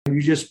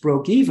you just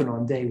broke even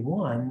on day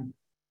one.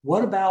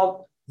 What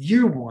about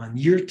year one,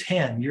 year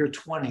 10, year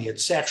 20, et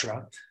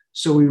cetera?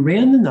 So we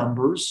ran the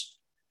numbers,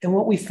 and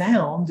what we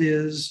found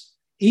is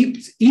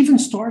even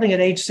starting at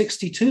age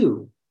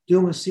 62,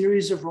 doing a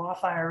series of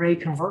Roth IRA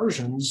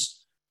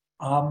conversions,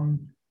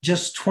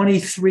 just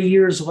 23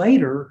 years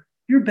later,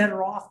 you're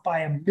better off by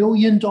 $1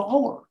 million.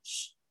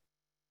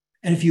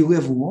 And if you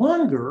live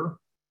longer,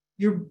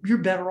 you're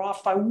better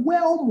off by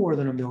well more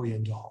than $1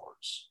 million.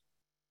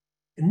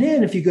 And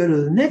then if you go to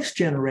the next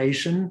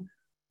generation,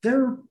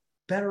 they're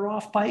better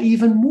off by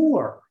even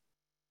more.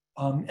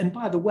 And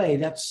by the way,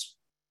 that's,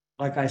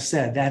 like I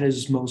said, that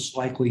is most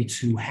likely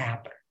to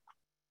happen.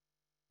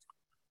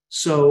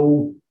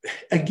 So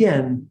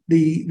again,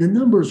 the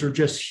numbers are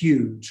just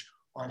huge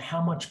on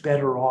how much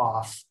better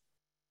off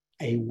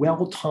a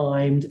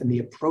well-timed and the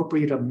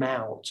appropriate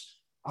amount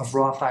of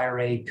Roth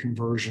IRA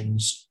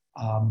conversions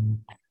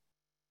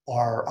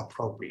are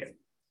appropriate.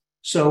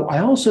 So I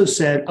also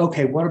said,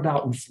 okay, what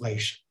about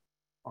inflation?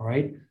 All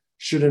right.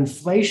 Should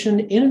inflation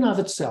in and of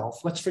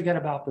itself, let's forget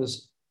about the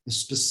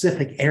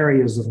specific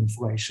areas of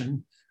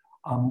inflation,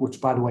 which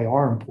by the way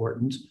are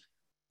important.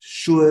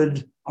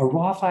 Should a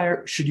Roth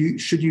IRA, should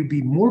you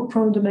be more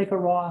prone to make a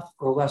Roth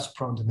or less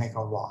prone to make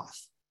a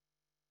Roth?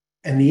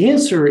 And the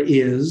answer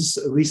is,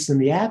 at least in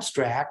the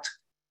abstract,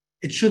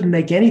 it shouldn't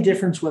make any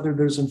difference whether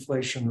there's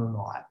inflation or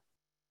not.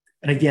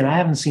 And again, I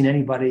haven't seen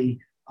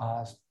anybody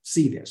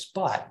see this,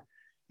 but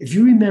if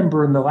you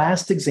remember in the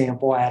last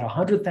example, I had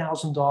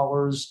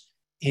 $100,000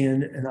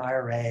 in an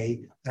IRA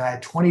and I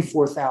had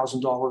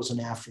 $24,000 in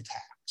after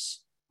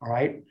tax. All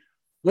right.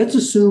 Let's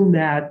assume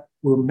that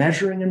we're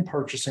measuring in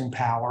purchasing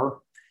power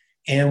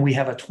and we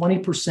have a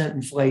 20%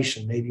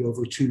 inflation, maybe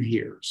over 2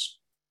 years.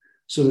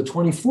 So the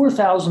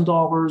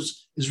 $24,000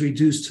 is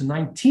reduced to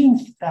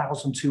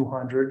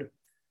 $19,200.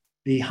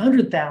 The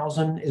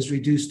 $100,000 is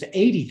reduced to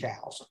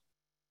 $80,000.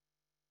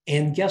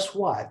 And guess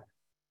what?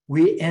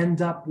 We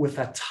end up with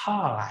a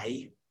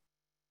tie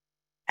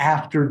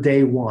after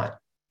day one,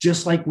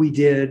 just like we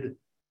did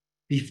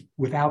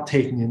without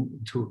taking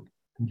into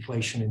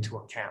inflation into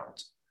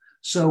account.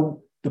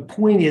 So the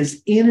point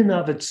is, in and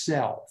of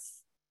itself,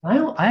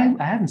 I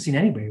haven't seen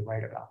anybody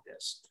write about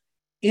this.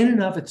 In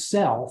and of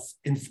itself,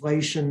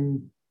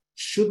 inflation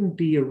shouldn't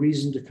be a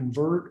reason to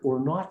convert or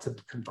not to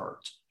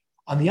convert.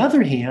 On the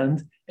other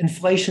hand,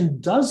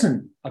 inflation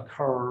doesn't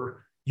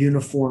occur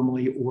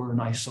uniformly or in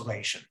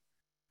isolation.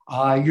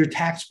 Your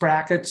tax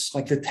brackets,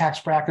 like the tax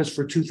brackets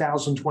for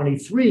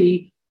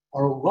 2023,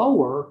 are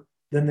lower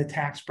than the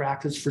tax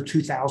brackets for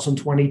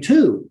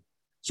 2022.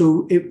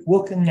 So if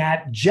looking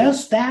at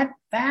just that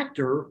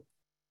factor,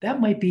 that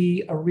might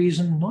be a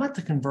reason not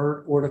to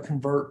convert or to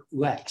convert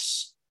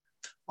less.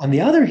 On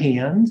the other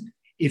hand,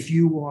 if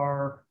you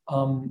are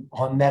on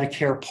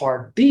Medicare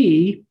Part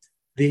B,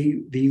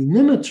 the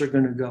limits are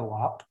going to go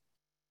up,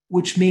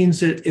 which means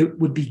that it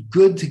would be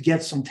good to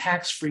get some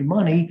tax-free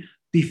money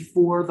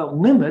before the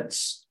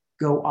limits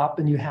go up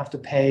and you have to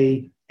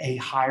pay a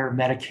higher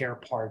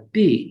Medicare Part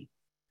B.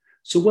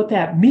 So what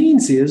that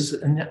means is,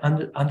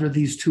 under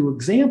these two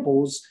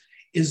examples,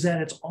 is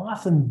that it's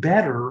often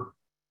better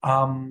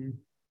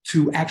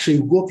to actually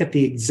look at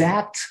the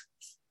exact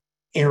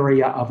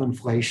area of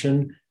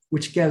inflation,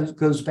 which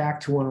goes back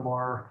to one of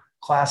our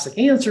classic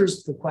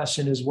answers. The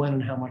question is when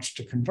and how much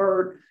to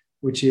convert,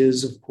 which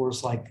is, of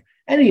course, like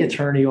any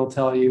attorney will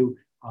tell you,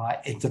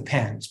 it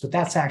depends. But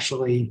that's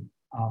actually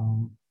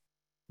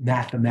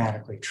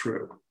mathematically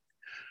true.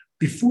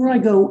 Before I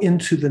go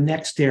into the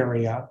next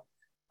area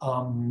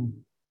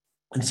and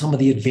some of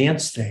the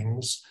advanced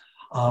things,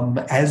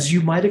 as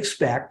you might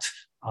expect,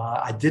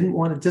 I didn't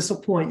want to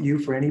disappoint you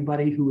for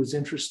anybody who is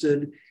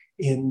interested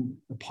in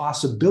the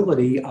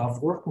possibility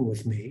of working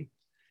with me.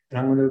 And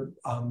I'm going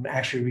to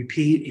actually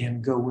repeat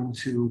and go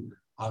into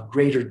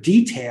greater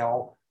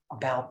detail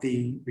about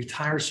the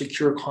Retire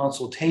Secure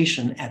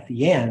consultation at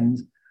the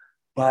end.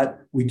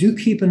 But we do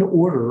keep an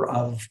order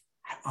of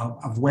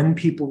when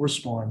people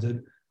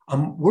responded.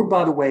 We're,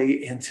 by the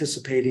way,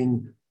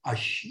 anticipating a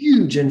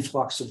huge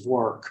influx of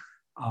work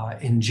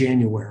in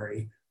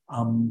January.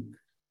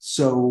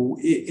 So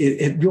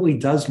it really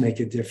does make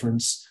a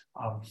difference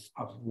of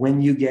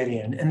when you get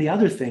in. And the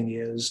other thing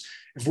is,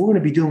 if we're going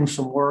to be doing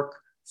some work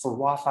for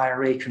Roth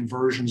IRA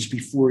conversions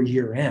before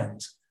year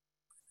end,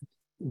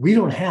 we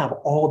don't have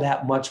all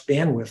that much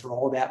bandwidth or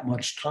all that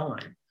much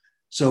time.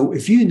 So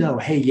if you know,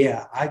 hey,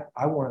 yeah,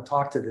 I want to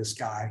talk to this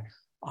guy,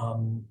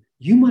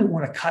 you might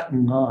want to cut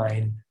in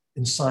line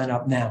and sign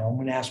up now. I'm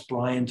going to ask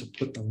Brian to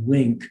put the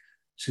link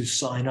to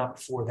sign up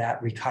for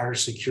that Retire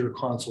Secure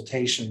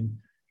consultation.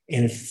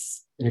 And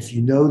if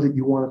you know that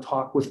you want to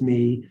talk with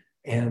me,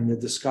 and the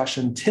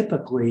discussion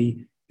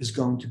typically is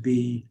going to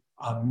be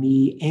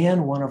me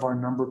and one of our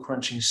number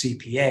crunching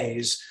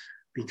CPAs,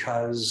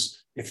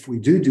 because if we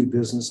do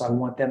business, I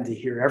want them to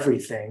hear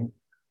everything.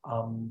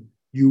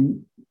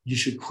 You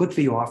should click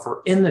the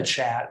offer in the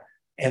chat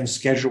and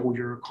schedule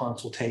your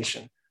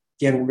consultation.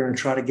 Again, we're going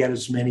to try to get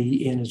as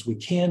many in as we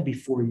can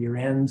before year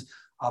end.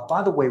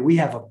 By the way, we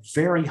have a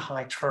very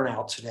high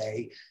turnout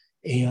today,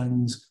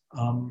 and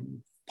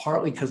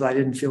partly because I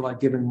didn't feel like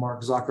giving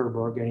Mark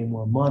Zuckerberg any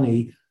more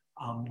money.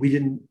 We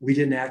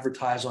didn't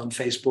advertise on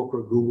Facebook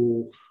or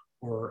Google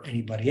or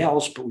anybody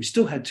else, but we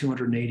still had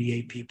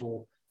 288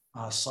 people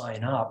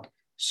sign up.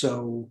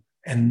 So,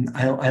 and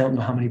I don't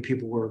know how many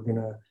people were going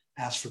to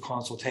ask for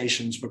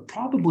consultations, but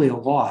probably a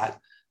lot.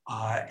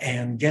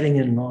 And getting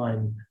in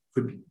line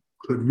could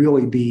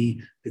really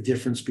be the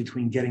difference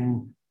between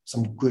getting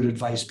some good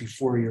advice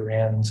before year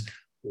end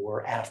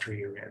or after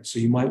year end. So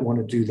you might want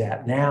to do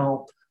that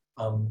now.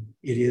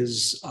 It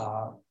is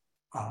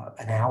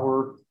an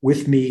hour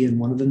with me and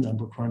one of the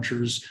number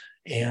crunchers,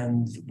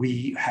 and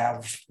we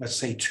have, let's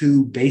say,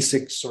 two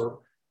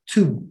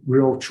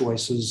real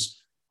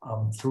choices,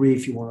 three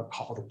if you want to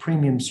call it a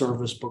premium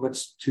service, but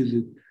let's do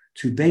the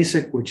two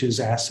basic, which is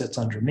assets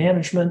under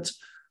management,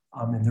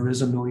 and there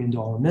is $1 million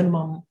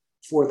minimum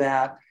for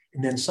that.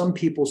 And then some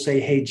people say,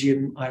 hey,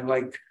 Jim, I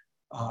like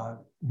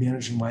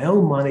managing my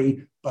own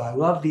money, but I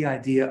love the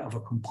idea of a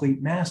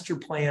complete master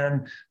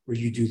plan where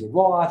you do the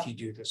Roth, you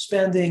do the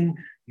spending,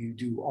 you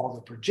do all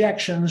the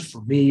projections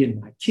for me and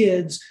my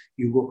kids,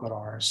 you look at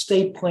our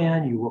estate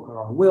plan, you look at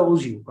our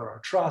wills, you look at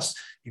our trusts,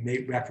 you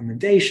make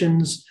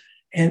recommendations.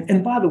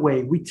 And by the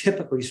way, we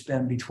typically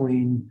spend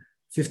between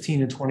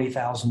 $15,000 and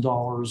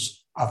 $20,000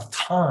 of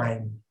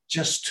time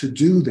just to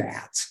do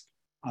that.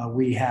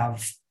 We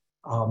have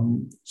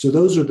so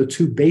those are the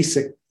two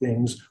basic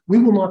things. We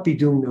will not be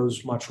doing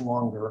those much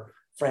longer.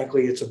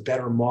 Frankly, it's a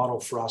better model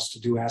for us to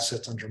do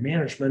assets under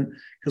management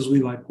because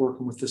we like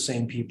working with the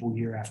same people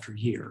year after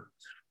year.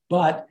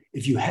 But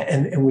if you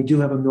and we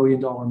do have $1 million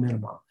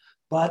minimum.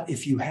 But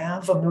if you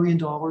have $1 million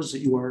that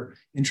you are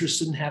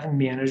interested in having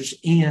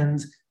managed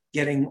and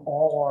getting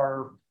all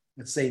our,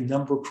 let's say,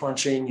 number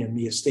crunching and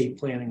the estate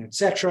planning, et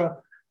cetera,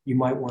 you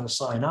might want to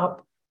sign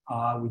up.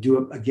 We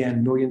do,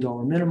 again, $1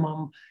 million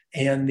minimum.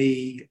 And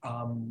the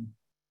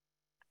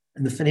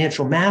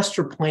financial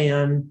master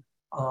plan,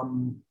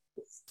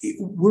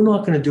 we're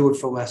not going to do it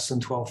for less than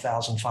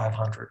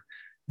 $12,500.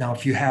 Now,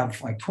 if you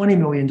have like $20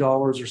 million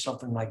or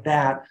something like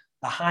that,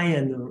 the high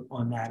end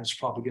on that is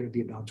probably going to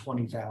be about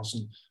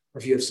 $20,000. Or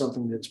if you have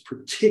something that's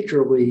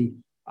particularly,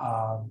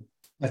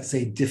 let's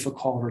say,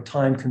 difficult or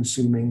time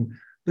consuming,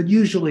 but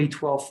usually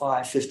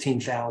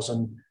 $12,500,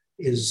 $15,000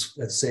 is,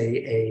 let's say,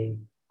 a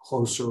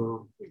closer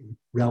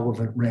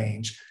relevant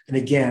range. And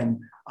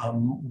again,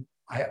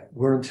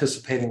 we're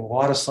anticipating a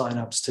lot of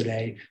signups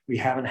today. We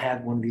haven't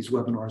had one of these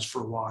webinars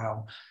for a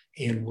while,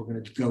 and we're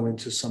going to go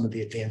into some of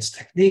the advanced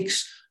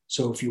techniques.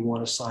 So if you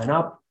want to sign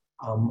up,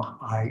 I'm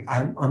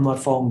not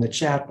following the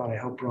chat, but I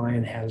hope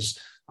Brian has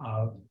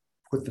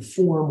put the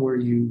form where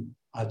you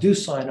do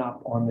sign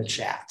up on the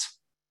chat.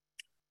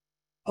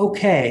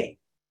 Okay,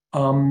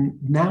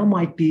 now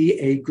might be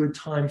a good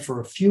time for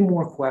a few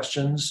more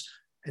questions,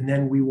 and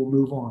then we will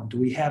move on. Do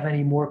we have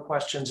any more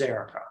questions,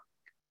 Erica?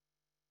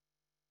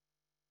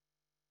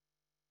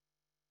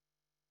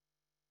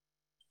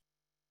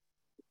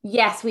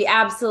 Yes, we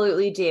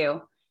absolutely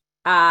do.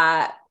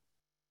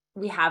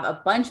 We have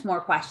a bunch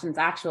more questions,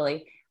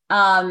 actually.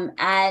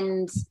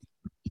 And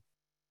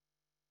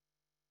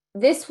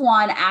this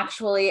one,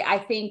 actually, I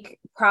think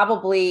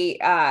probably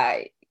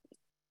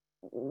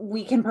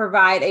we can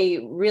provide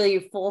a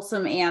really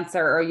fulsome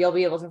answer, or you'll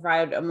be able to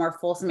provide a more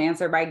fulsome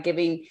answer by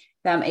giving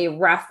them a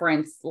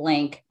reference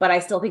link. But I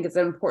still think it's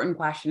an important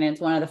question.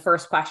 It's one of the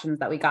first questions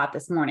that we got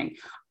this morning.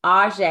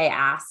 Ajay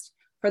asked,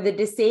 for the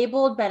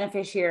disabled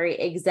beneficiary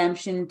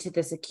exemption to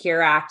the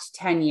Secure Act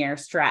 10-year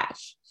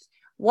stretch,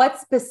 what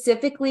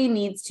specifically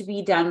needs to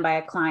be done by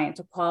a client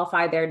to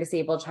qualify their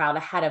disabled child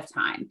ahead of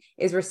time?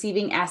 Is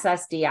receiving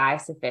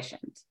SSDI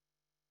sufficient?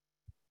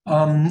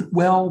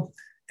 Well,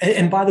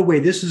 and by the way,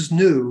 this is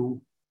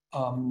new,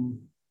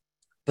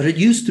 but it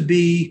used to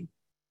be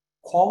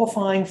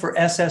qualifying for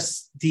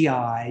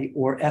SSDI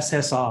or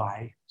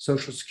SSI,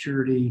 Social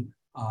Security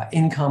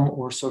income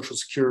or Social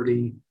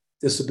Security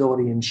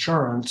disability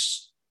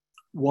insurance,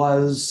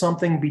 was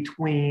something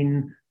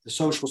between the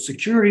Social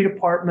Security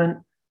Department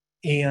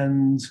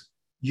and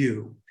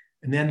you.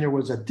 And then there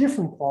was a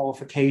different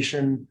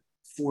qualification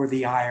for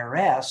the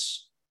IRS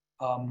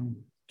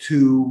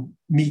to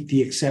meet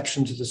the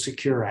exception to the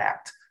Secure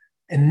Act.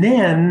 And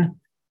then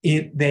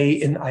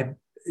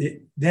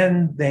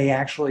they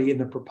actually, in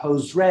the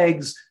proposed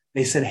regs,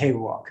 they said, hey,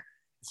 look,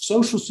 if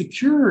Social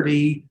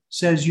Security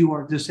says you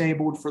are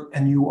disabled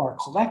and you are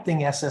collecting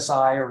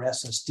SSI or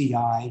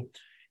SSDI,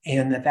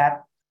 and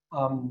that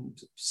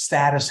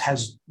status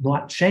has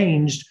not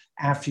changed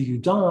after you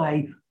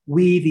die,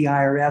 we, the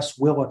IRS,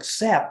 will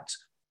accept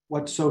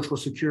what Social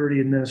Security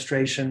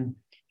Administration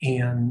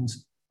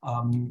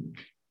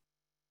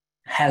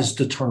has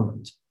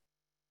determined.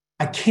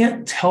 I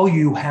can't tell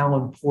you how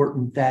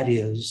important that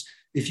is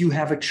if you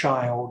have a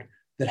child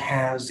that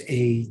has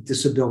a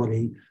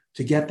disability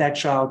to get that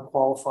child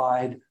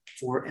qualified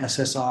for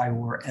SSI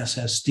or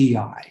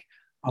SSDI.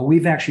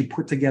 We've actually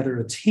put together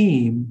a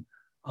team.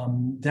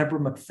 Deborah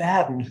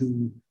McFadden,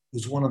 who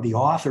was one of the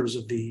authors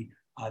of the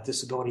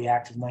Disability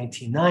Act of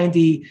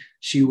 1990,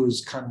 she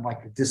was kind of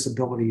like a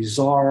disability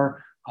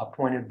czar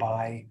appointed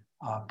by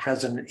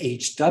President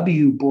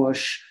H.W.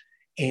 Bush.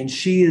 And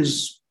she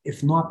is,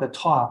 if not the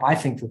top, I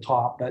think the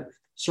top, but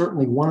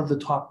certainly one of the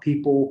top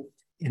people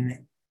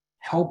in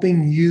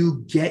helping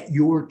you get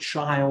your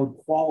child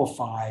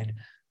qualified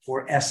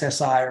for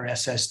SSI or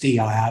SSDI.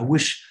 I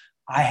wish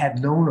I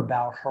had known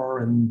about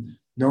her and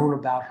known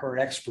about her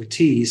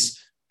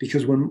expertise,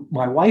 because when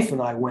my wife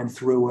and I went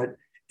through it,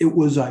 it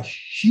was a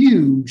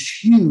huge,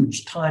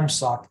 huge time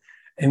suck.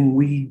 And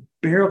we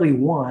barely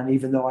won,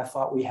 even though I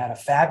thought we had a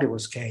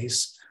fabulous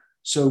case.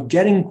 So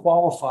getting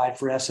qualified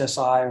for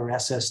SSI or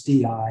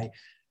SSDI,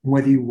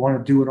 whether you want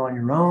to do it on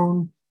your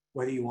own,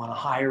 whether you want to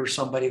hire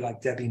somebody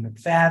like Debbie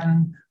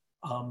McFadden,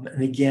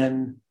 and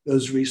again,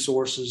 those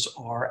resources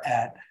are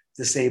at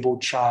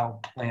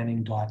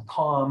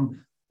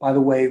disabledchildplanning.com. By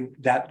the way,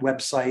 that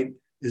website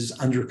is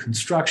under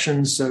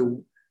construction,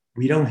 so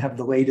we don't have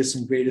the latest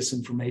and greatest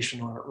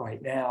information on it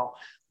right now.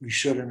 We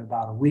should in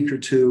about a week or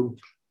two,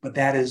 but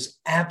that is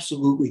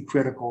absolutely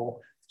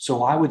critical.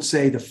 So I would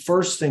say the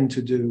first thing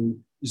to do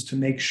is to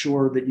make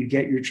sure that you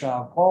get your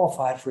child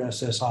qualified for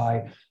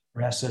SSI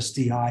or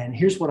SSDI. And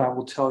here's what I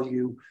will tell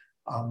you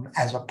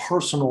as a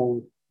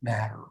personal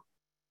matter.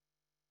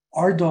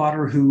 Our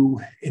daughter,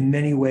 who in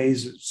many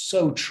ways is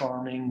so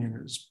charming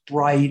and is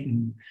bright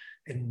and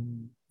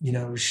you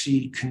know,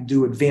 she can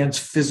do advanced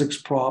physics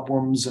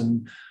problems,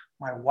 and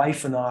my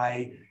wife and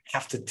I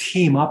have to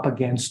team up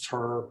against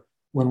her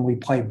when we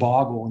play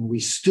Boggle, and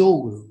we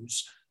still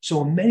lose.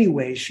 So in many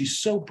ways, she's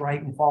so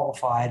bright and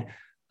qualified,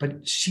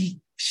 but she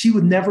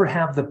would never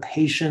have the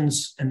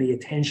patience and the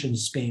attention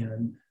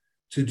span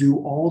to do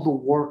all the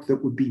work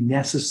that would be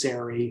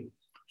necessary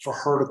for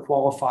her to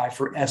qualify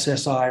for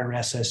SSI or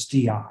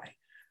SSDI.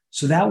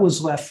 So that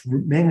was left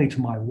mainly to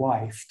my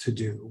wife to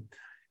do.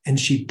 And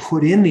she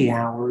put in the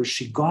hours,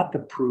 she got the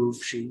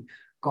proof, she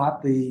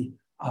got the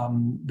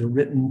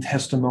written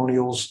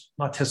testimonials,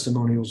 not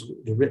testimonials,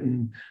 the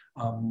written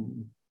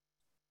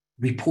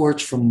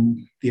reports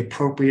from the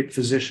appropriate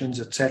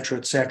physicians, et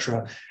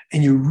cetera,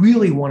 and you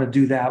really want to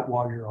do that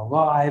while you're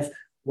alive.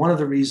 One of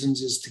the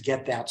reasons is to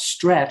get that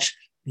stretch.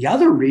 The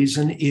other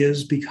reason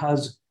is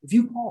because if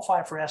you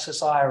qualify for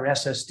SSI or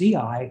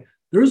SSDI,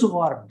 there's a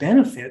lot of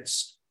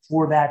benefits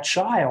for that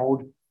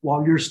child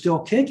while you're still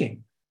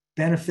kicking.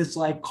 Benefits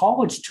like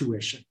college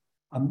tuition,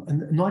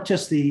 not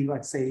just the,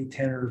 let's say,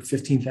 $10,000 or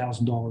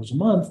 $15,000 a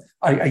month,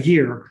 a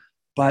year,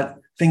 but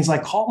things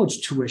like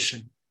college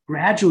tuition,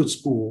 graduate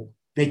school,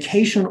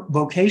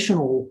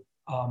 vocational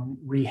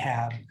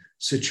rehab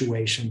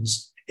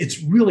situations.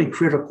 It's really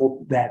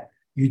critical that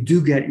you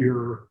do get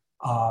your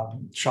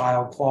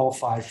child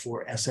qualified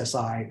for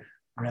SSI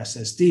or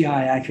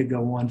SSDI. I could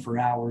go on for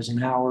hours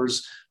and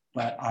hours,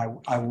 but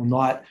I will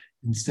not.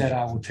 Instead,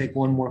 I will take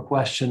one more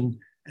question,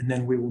 and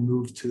then we will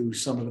move to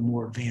some of the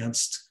more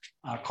advanced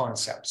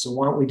concepts. So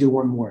why don't we do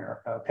one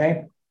more,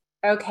 okay?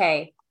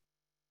 Okay.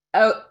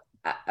 Oh,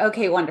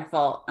 okay,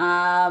 wonderful.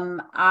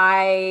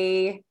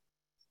 I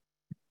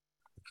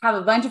have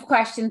a bunch of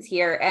questions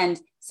here, and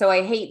so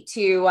I hate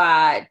to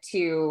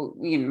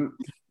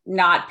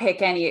not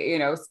pick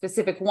any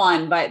specific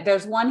one, but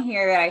there's one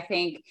here that I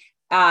think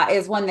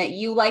is one that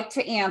you like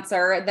to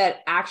answer that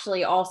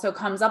actually also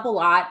comes up a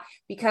lot,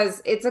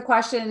 because it's a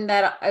question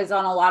that is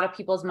on a lot of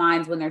people's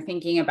minds when they're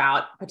thinking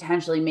about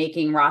potentially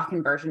making Roth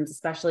conversions,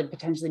 especially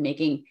potentially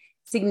making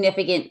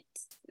significant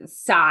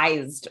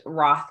sized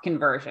Roth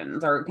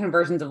conversions or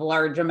conversions of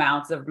large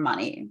amounts of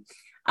money.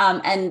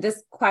 And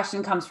this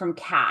question comes from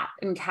Kat,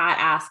 and Kat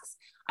asks,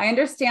 I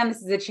understand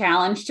this is a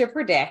challenge to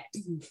predict,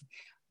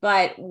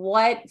 but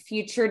what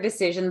future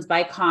decisions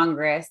by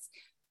Congress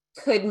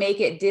could make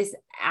it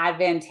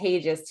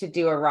disadvantageous to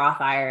do a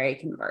Roth IRA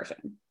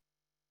conversion?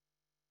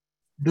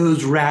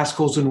 Those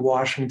rascals in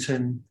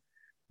Washington,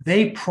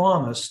 they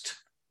promised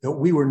that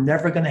we were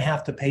never going to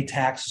have to pay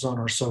taxes on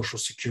our Social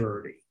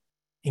Security.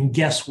 And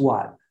guess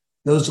what?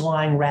 Those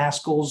lying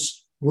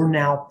rascals, we're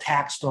now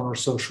taxed on our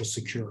Social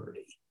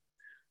Security.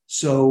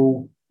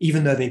 So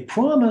even though they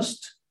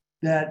promised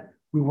that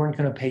we weren't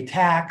going to pay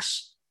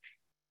tax,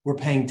 we're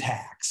paying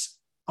tax.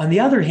 On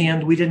the other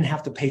hand, we didn't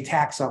have to pay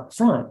tax up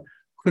front.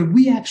 Could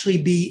we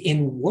actually be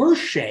in worse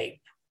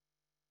shape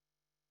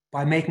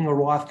by making a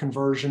Roth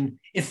conversion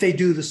if they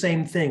do the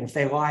same thing, if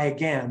they lie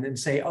again and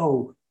say,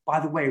 oh, by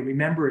the way,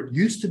 remember it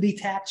used to be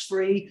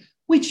tax-free?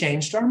 We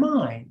changed our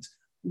mind.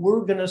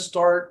 We're going to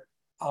start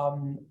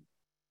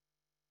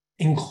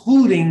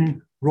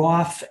including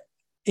Roth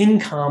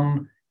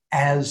income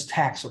as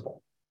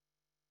taxable.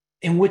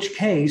 In which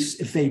case,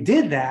 if they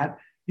did that,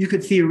 you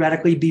could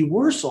theoretically be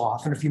worse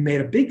off. And if you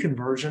made a big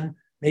conversion,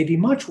 maybe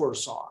much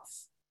worse off.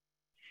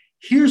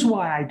 Here's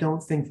why I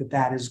don't think that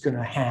that is going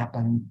to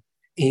happen,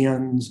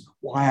 and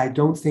why I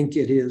don't think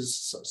it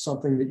is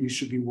something that you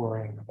should be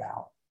worrying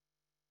about.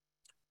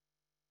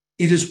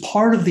 It is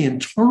part of the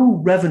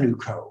Internal Revenue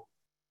Code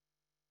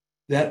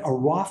that a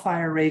Roth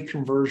IRA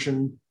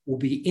conversion will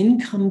be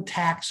income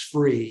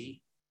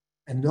tax-free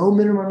and no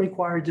minimum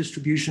required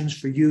distributions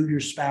for you, your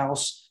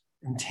spouse,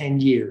 in 10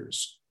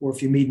 years, or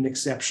if you meet an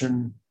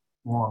exception,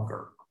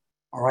 longer.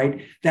 All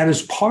right? That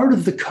is part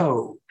of the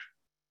code.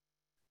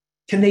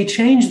 Can they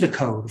change the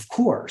code? Of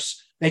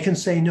course. They can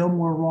say no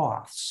more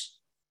Roths.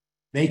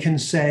 They can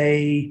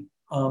say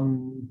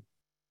we're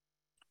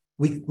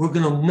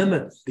going to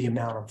limit the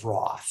amount of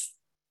Roth.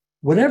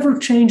 Whatever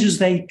changes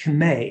they can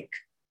make,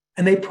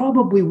 and they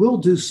probably will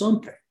do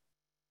something.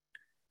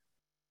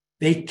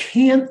 They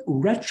can't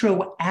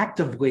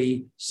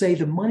retroactively say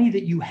the money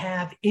that you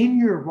have in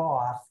your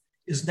Roth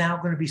is now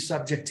going to be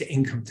subject to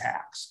income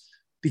tax,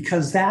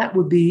 because that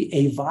would be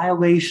a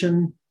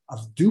violation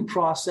of due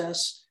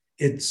process.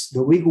 It's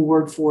the legal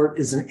word for it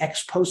is an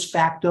ex post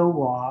facto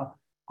law,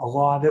 a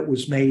law that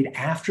was made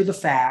after the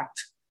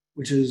fact,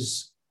 which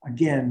is,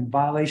 again,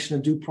 violation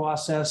of due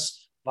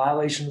process,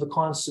 violation of the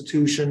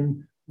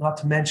Constitution, not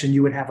to mention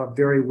you would have a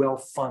very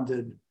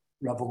well-funded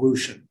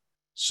revolution.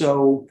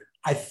 So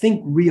I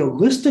think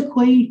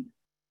realistically,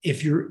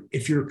 if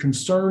you're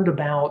concerned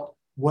about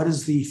what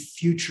is the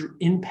future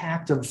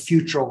impact of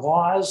future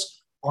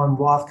laws on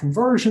Roth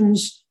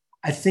conversions,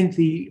 I think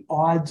the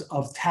odds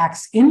of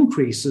tax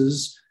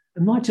increases,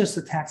 and not just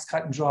the Tax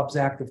Cut and Jobs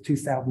Act of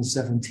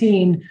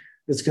 2017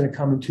 that's going to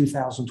come in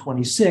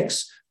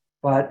 2026,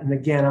 but, and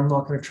again, I'm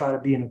not going to try to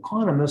be an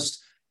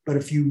economist, but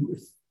if you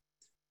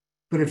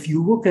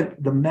look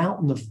at the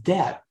mountain of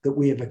debt that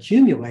we have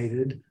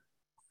accumulated,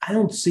 I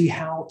don't see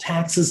how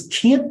taxes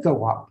can't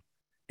go up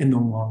in the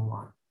long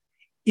run.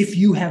 If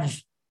you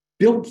have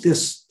built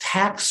this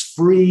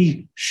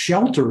tax-free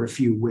shelter, if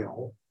you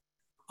will,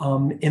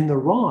 in the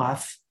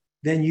Roth,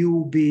 then you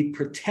will be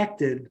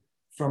protected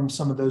from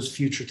some of those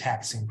future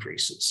tax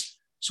increases.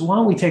 So why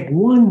don't we take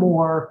one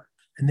more,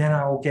 and then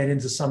I'll get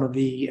into some of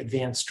the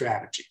advanced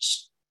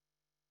strategies.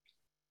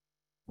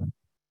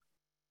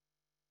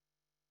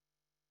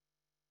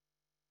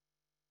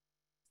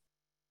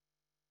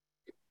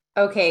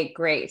 Okay,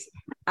 great.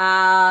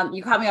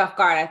 You caught me off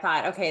guard. I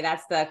thought, okay,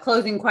 that's the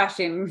closing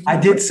question. I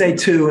did say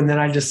two, and then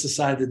I just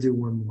decided to do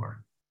one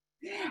more.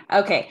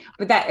 Okay,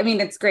 but that, I mean,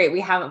 it's great.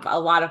 We have a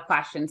lot of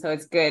questions, so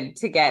it's good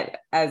to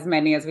get as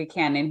many as we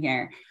can in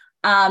here.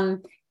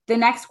 The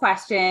next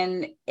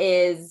question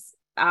is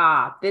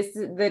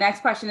the next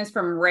question is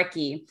from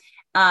Ricky.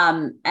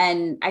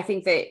 And I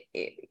think that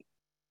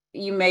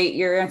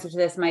your answer to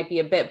this might be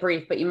a bit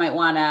brief, but you might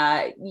want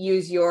to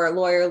use your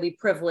lawyerly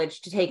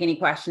privilege to take any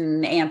question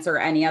and answer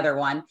any other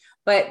one.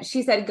 But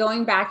she said,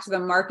 going back to the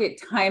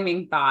market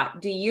timing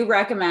thought, do you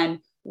recommend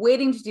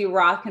waiting to do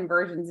Roth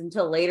conversions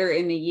until later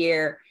in the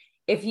year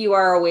if you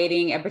are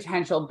awaiting a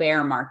potential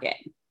bear market?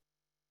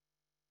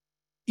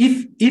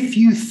 If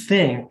you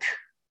think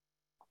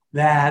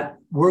that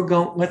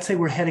let's say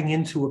we're heading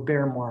into a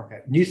bear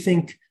market, and you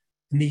think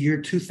in the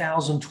year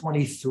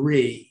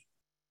 2023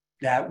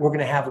 that we're going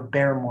to have a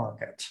bear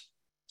market,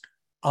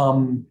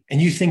 and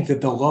you think that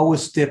the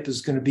lowest dip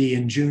is going to be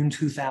in June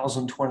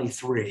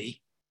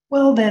 2023,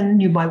 well, then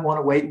you might want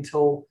to wait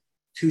until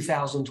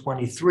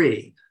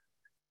 2023.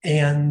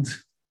 And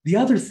the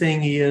other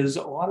thing is,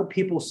 a lot of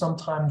people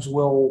sometimes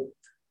will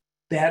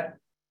bet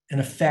in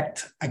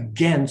effect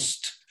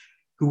against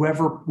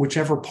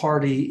whichever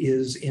party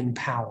is in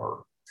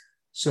power.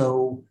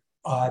 So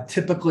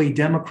typically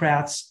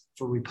Democrats,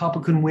 for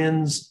Republican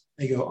wins,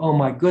 they go, oh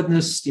my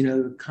goodness,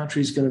 the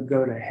country's going to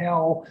go to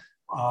hell.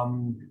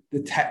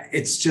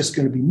 It's just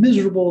going to be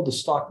miserable. The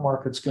stock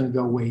market's going to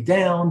go way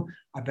down.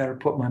 I better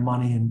put my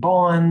money in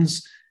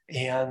bonds,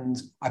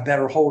 and I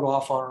better hold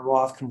off on a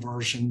Roth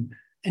conversion.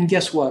 And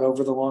guess what?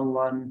 Over the long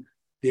run,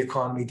 the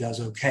economy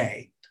does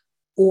okay.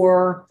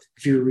 Or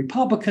if you're a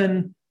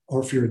Republican,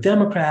 or if you're a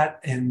Democrat,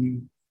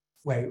 and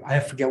I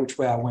forget which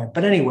way I went.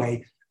 But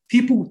anyway,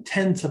 people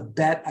tend to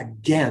bet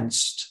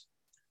against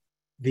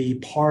the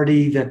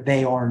party that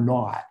they are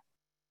not.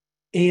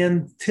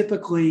 And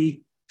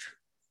typically,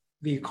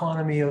 the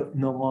economy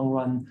in the long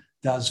run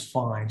does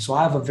fine. So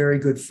I have a very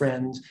good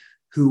friend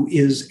who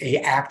is an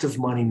active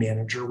money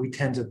manager. We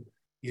tend to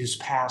use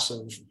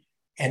passive.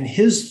 And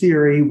his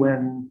theory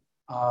when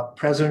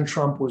President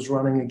Trump was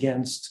running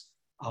against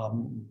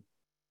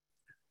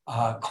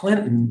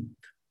Clinton,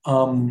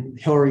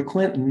 Hillary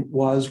Clinton,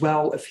 was,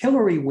 well, if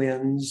Hillary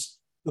wins,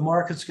 the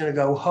market's going to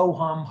go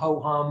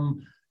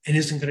ho-hum, and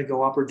isn't going to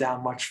go up or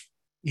down much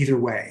either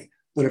way.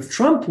 But if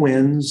Trump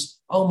wins,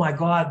 oh my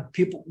God,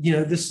 people,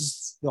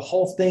 the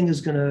whole thing is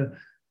going to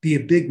be a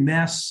big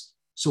mess.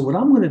 So what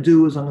I'm going to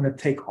do is I'm going to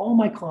take all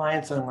my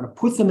clients and I'm going to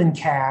put them in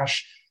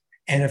cash.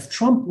 And if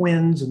Trump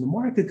wins and the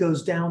market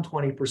goes down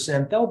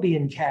 20%, they'll be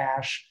in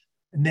cash.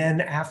 And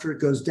then after it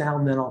goes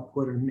down, then I'll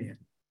put them in.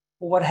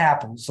 Well, what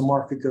happens? The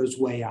market goes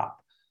way up.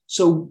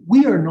 So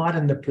we are not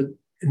in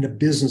the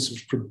business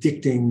of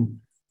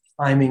predicting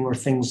timing or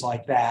things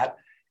like that.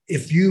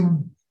 If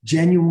you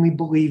genuinely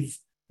believe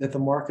that the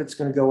market's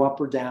going to go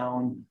up or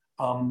down,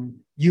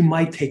 you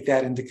might take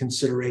that into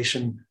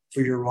consideration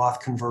for your Roth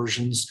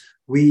conversions.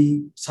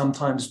 We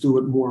sometimes do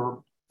it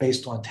more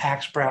based on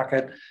tax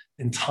bracket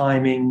and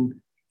timing.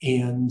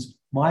 And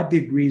my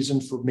big reason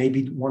for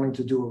maybe wanting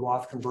to do a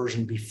Roth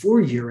conversion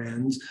before year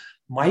end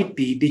might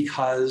be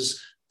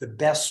because the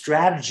best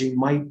strategy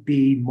might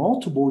be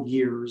multiple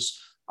years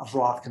of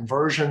Roth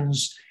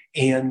conversions,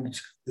 and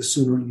the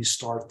sooner you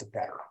start, the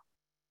better.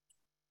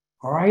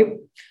 All right.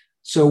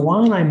 So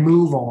why don't I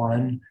move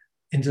on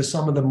into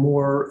some of the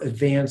more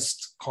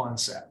advanced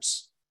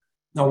concepts?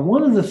 Now,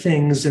 one of the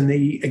things in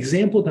the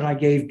example that I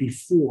gave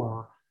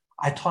before,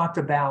 I talked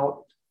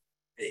about,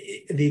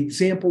 the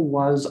example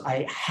was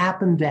I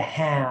happen to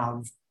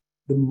have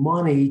the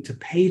money to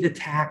pay the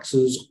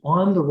taxes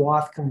on the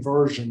Roth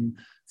conversion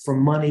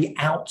from money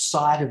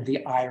outside of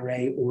the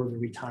IRA or the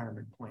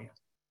retirement plan.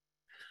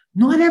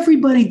 Not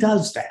everybody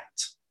does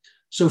that.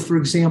 So, for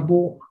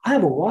example, I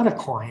have a lot of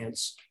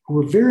clients who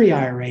are very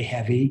IRA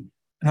heavy,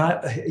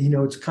 and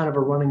it's kind of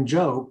a running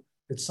joke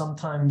that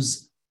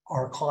sometimes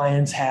our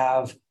clients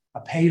have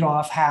a paid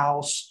off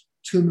house,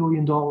 $2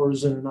 million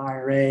in an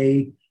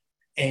IRA,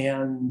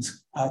 and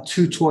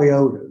 2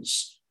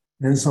 Toyotas.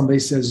 And then somebody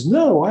says,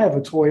 no, I have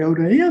a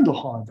Toyota and a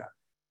Honda.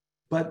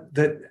 But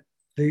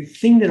the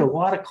thing that a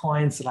lot of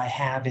clients that I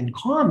have in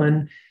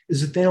common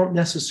is that they don't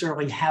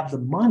necessarily have the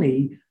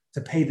money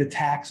to pay the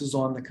taxes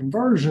on the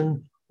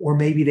conversion, or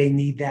maybe they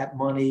need that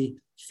money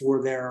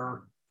for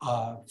their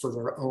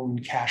own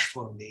cash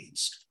flow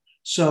needs.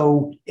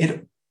 So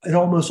it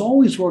almost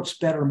always works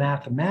better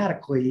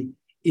mathematically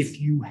if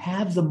you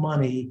have the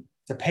money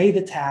to pay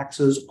the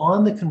taxes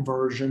on the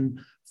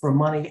conversion for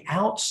money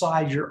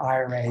outside your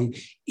IRA,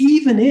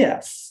 even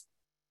if,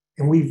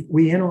 and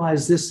we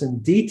analyze this in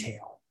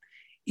detail,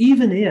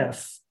 even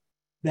if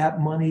that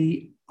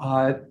money,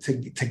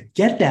 to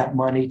get that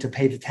money to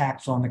pay the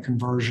tax on the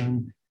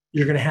conversion,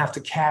 you're going to have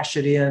to cash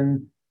it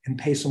in and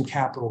pay some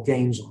capital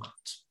gains on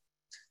it.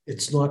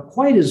 It's not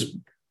quite as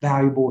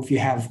valuable if you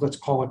have, let's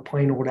call it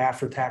plain old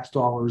after-tax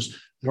dollars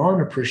that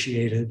aren't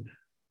appreciated,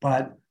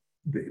 but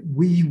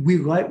we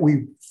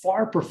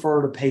far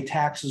prefer to pay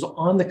taxes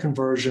on the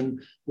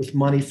conversion with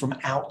money from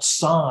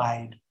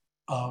outside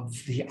of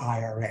the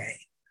IRA.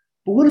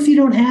 But what if you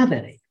don't have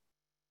any?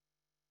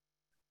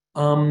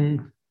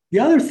 The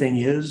other thing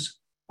is,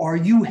 are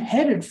you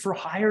headed for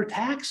higher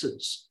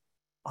taxes?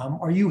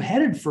 Are you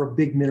headed for a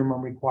big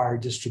minimum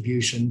required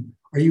distribution?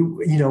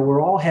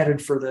 We're all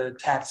headed for the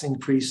tax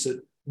increase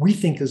that we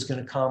think is going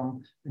to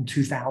come in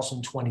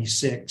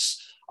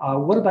 2026.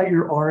 What about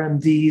your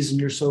RMDs and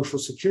your Social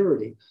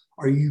Security?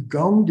 Are you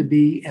going to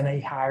be in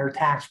a higher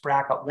tax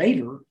bracket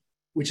later,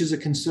 which is a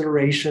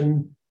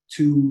consideration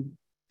to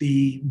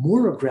be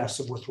more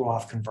aggressive with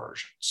Roth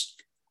conversions?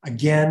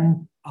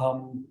 Again,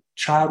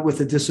 child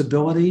with a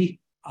disability,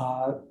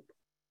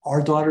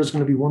 our daughter is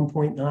going to be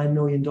 $1.9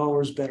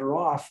 million better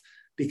off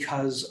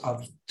because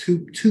of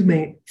three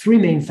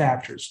main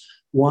factors.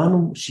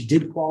 One, she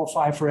did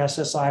qualify for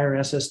SSI or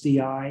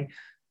SSDI.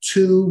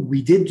 Two,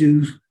 we did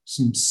do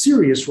some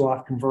serious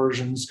Roth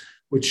conversions,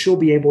 which she'll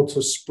be able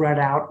to spread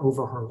out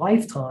over her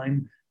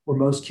lifetime, where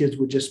most kids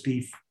would just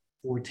be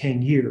for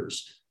 10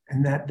 years.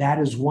 And that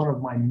is one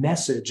of my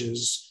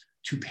messages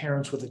to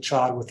parents with a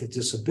child with a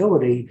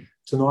disability,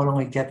 to not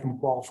only get them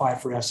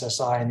qualified for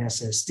SSI and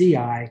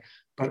SSDI,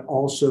 but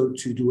also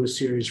to do a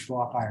series of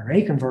Roth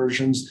IRA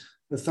conversions.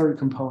 The third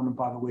component,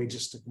 by the way,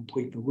 just to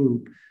complete the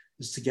loop,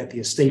 is to get the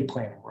estate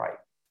planning right.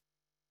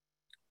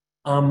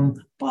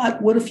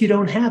 But what if you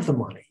don't have the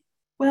money?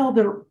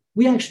 Well,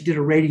 we actually did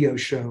a radio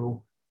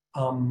show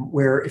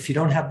where if you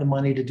don't have the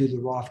money to do the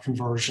Roth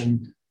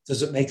conversion,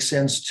 does it make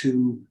sense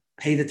to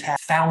pay the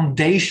tax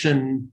foundation